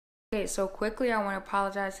Okay, so quickly I want to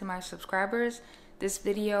apologize to my subscribers. This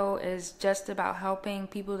video is just about helping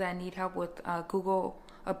people that need help with Google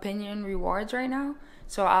Opinion rewards right now.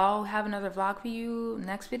 So I'll have another vlog for you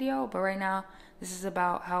next video, but right now this is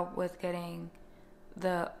about help with getting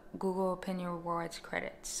the Google Opinion rewards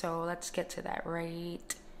credits. So let's get to that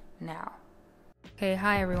right now. Okay,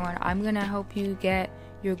 hi everyone. I'm gonna help you get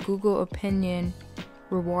your Google Opinion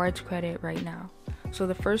rewards credit right now. So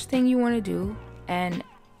the first thing you want to do, and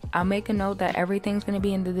I'll make a note that everything's going to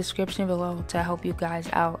be in the description below to help you guys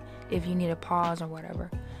out if you need a pause or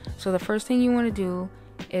whatever. So the first thing you want to do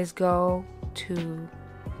is go to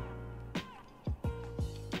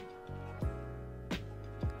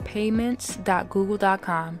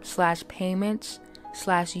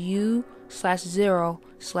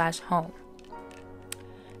payments.google.com/payments/u/0/home.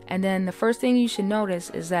 And then the first thing you should notice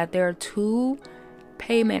is that there are two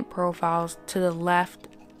payment profiles to the left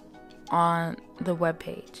on the web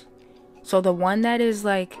page. So the one that is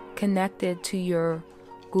like connected to your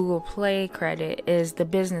Google Play credit is the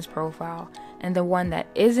business profile, and the one that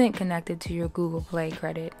isn't connected to your Google Play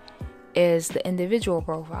credit is the individual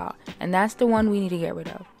profile, and that's the one we need to get rid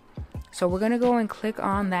of. So we're gonna go and click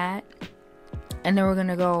on that, and then we're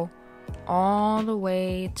gonna go all the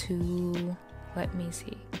way to, let me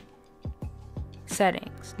see,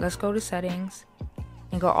 settings. Let's go to settings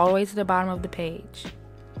and go all the way to the bottom of the page.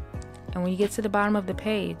 And when you get to the bottom of the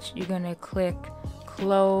page, you're going to click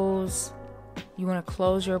close. You want to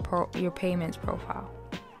close your payments profile,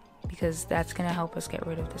 because that's going to help us get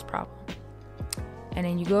rid of this problem. And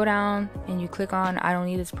then you go down and you click on I don't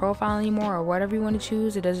need this profile anymore, or whatever you want to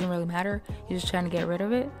choose. It doesn't really matter. You're just trying to get rid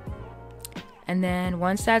of it. And then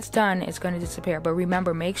once that's done, it's going to disappear. But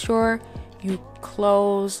remember, make sure you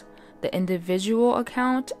close the individual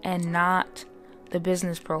account and not the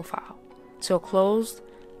business profile. So close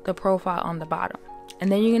the profile on the bottom,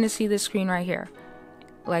 and then you're going to see this screen right here,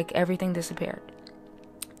 like everything disappeared.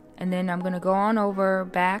 And then I'm going to go on over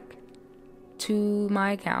back to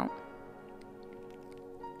my account,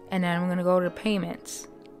 and then I'm going to go to payments,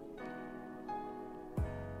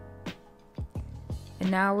 and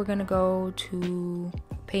now we're going to go to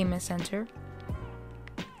Payment Center.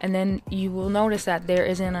 And then you will notice that there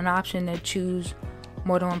isn't an option to choose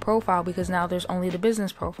more than one profile, because now there's only the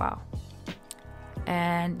business profile.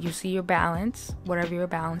 And you see your balance, whatever your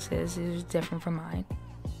balance is different from mine.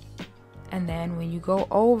 And then when you go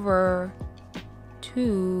over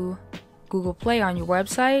to Google Play on your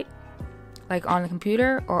website, like on the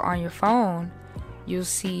computer or on your phone, you'll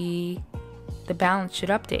see the balance should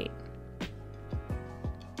update.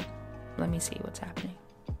 Let me see what's happening.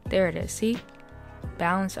 There it is, see?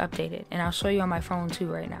 Balance updated. And I'll show you on my phone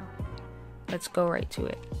too right now. Let's go right to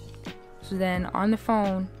it. So then on the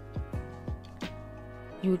phone,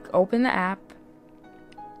 you open the app,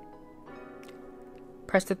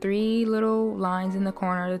 press the three little lines in the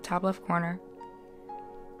corner, the top left corner,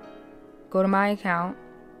 go to my account,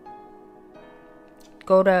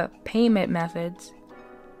 go to payment methods,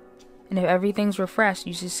 and if everything's refreshed,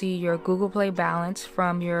 you should see your Google Play balance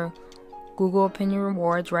from your Google Opinion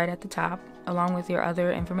rewards right at the top, along with your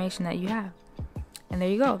other information that you have. And there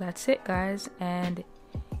you go. That's it, guys. And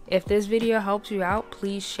if this video helps you out,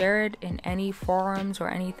 please share it in any forums or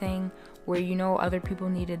anything where you know other people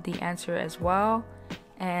needed the answer as well.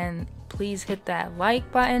 And please hit that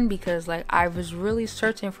like button, because like I was really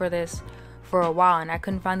searching for this for a while and I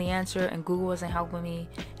couldn't find the answer, and Google wasn't helping me,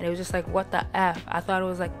 and it was just like, what the F? I thought it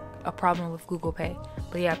was like a problem with Google Pay.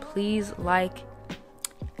 But yeah, please like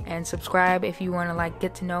and subscribe if you want to like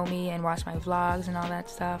get to know me and watch my vlogs and all that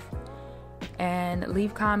stuff. And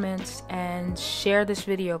leave comments and share this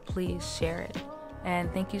video. Please share it.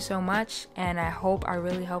 And thank you so much, and I hope I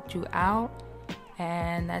really helped you out.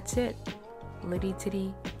 And that's it. Liddy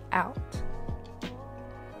Titty out.